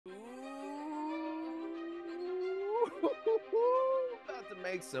About to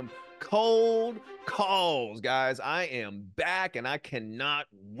make some cold calls, guys. I am back and I cannot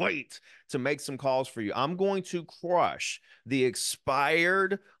wait to make some calls for you. I'm going to crush the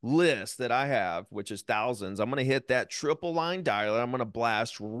expired list that I have, which is thousands. I'm going to hit that triple line dialer. I'm going to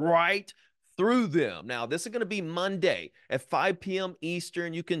blast right through them. Now, this is going to be Monday at 5 p.m.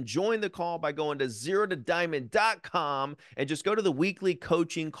 Eastern. You can join the call by going to zerotodiamond.com and just go to the weekly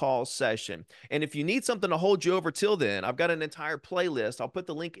coaching call session. And if you need something to hold you over till then, I've got an entire playlist. I'll put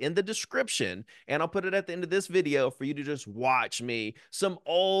the link in the description and I'll put it at the end of this video for you to just watch me. Some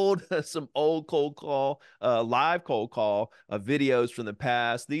old cold call, live cold call videos from the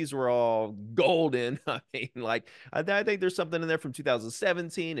past. These were all golden. I mean, like, I think there's something in there from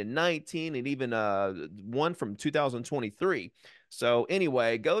 2017 and 19 and even one from 2023. So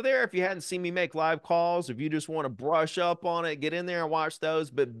anyway, go there if you hadn't seen me make live calls. If you just want to brush up on it, get in there and watch those.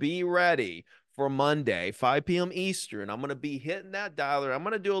 But be ready for Monday, 5 p.m. Eastern. I'm going to be hitting that dialer. I'm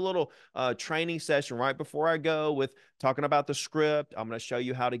going to do a little training session right before I go with talking about the script. I'm going to show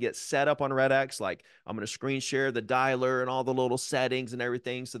you how to get set up on RedX. Like, I'm going to screen share the dialer and all the little settings and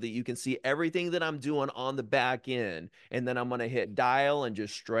everything so that you can see everything that I'm doing on the back end. And then I'm going to hit dial and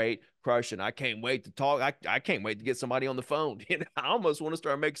just straight crushing. I can't wait to talk. I can't wait to get somebody on the phone. I almost want to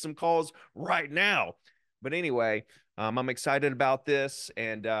start making some calls right now. But anyway, I'm excited about this,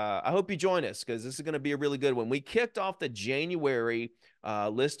 and I hope you join us because this is going to be a really good one. We kicked off the January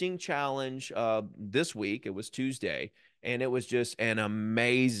listing challenge this week. It was Tuesday, and it was just an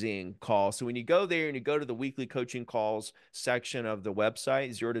amazing call. So when you go there and you go to the weekly coaching calls section of the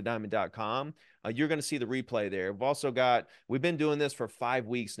website, zerotodiamond.com, you're going to see the replay there. We've been doing this for 5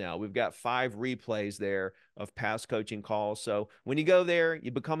 weeks now. We've got 5 replays there of past coaching calls. So when you go there, you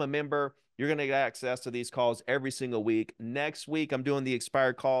become a member. You're going to get access to these calls every single week. Next week, I'm doing the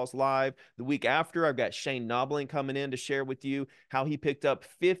expired calls live. The week after, I've got Shane Nobbling coming in to share with you how he picked up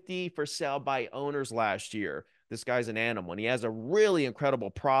 50 for sale by owners last year. This guy's an animal, and he has a really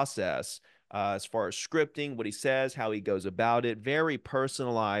incredible process as far as scripting, what he says, how he goes about it, very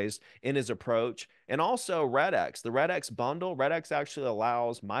personalized in his approach. And also RedX, the RedX bundle. RedX actually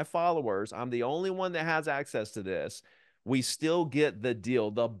allows my followers, I'm the only one that has access to this, we still get the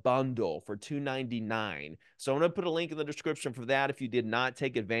deal, the bundle for $299. So I'm going to put a link in the description for that. If you did not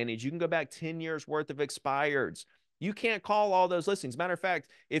take advantage, you can go back 10 years worth of expireds. You can't call all those listings. Matter of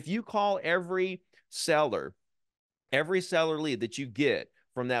fact, if you call every seller lead that you get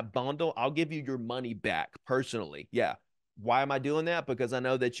from that bundle, I'll give you your money back personally. Yeah. Why am I doing that? Because I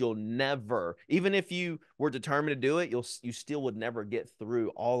know that you'll never, even if you were determined to do it, you still would never get through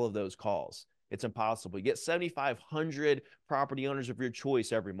all of those calls. It's impossible. You get 7,500 property owners of your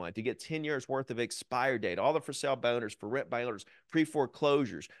choice every month. You get 10 years worth of expired data, all the for sale by owners, for rent by owners,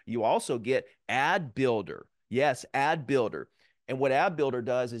 pre-foreclosures. You also get Ad Builder. Yes, Ad Builder. And what Ad Builder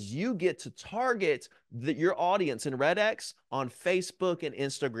does is you get to target your audience in RedX on Facebook and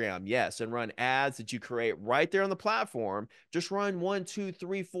Instagram. Yes, and run ads that you create right there on the platform. Just run $1, $2,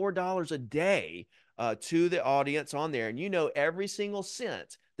 $3, $4 a day to the audience on there. And you know every single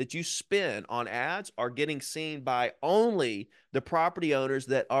cent that you spend on ads are getting seen by only the property owners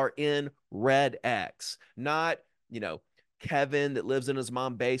that are in RedX, not, Kevin that lives in his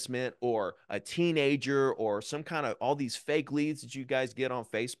mom's basement or a teenager or some kind of all these fake leads that you guys get on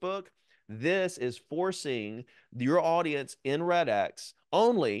Facebook. This is forcing your audience in RedX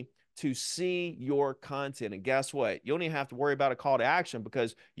only to see your content. And guess what? You don't even have to worry about a call to action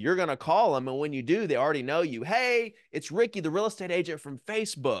because you're going to call them. And when you do, they already know you. Hey, it's Ricky, the real estate agent from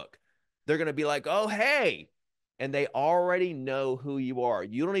Facebook. They're going to be like, oh, hey. And they already know who you are.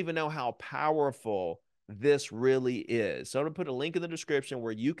 You don't even know how powerful this really is. So I'm going to put a link in the description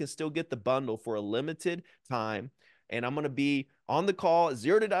where you can still get the bundle for a limited time. And I'm going to be on the call at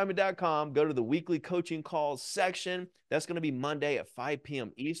zerotodiamond.com. Go to the weekly coaching calls section. That's going to be Monday at 5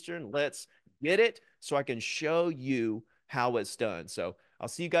 p.m. Eastern. Let's get it so I can show you how it's done. So I'll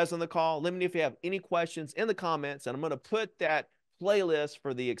see you guys on the call. Let me know if you have any questions in the comments. And I'm going to put that playlist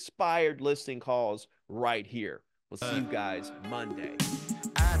for the expired listing calls right here. We'll see you guys Monday.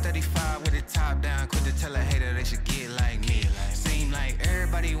 I-35 with the top down, quit to tell a hater they should get like me. Seem like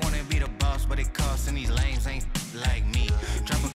everybody wanna be the boss, but it costs and these lames ain't like me. Drop a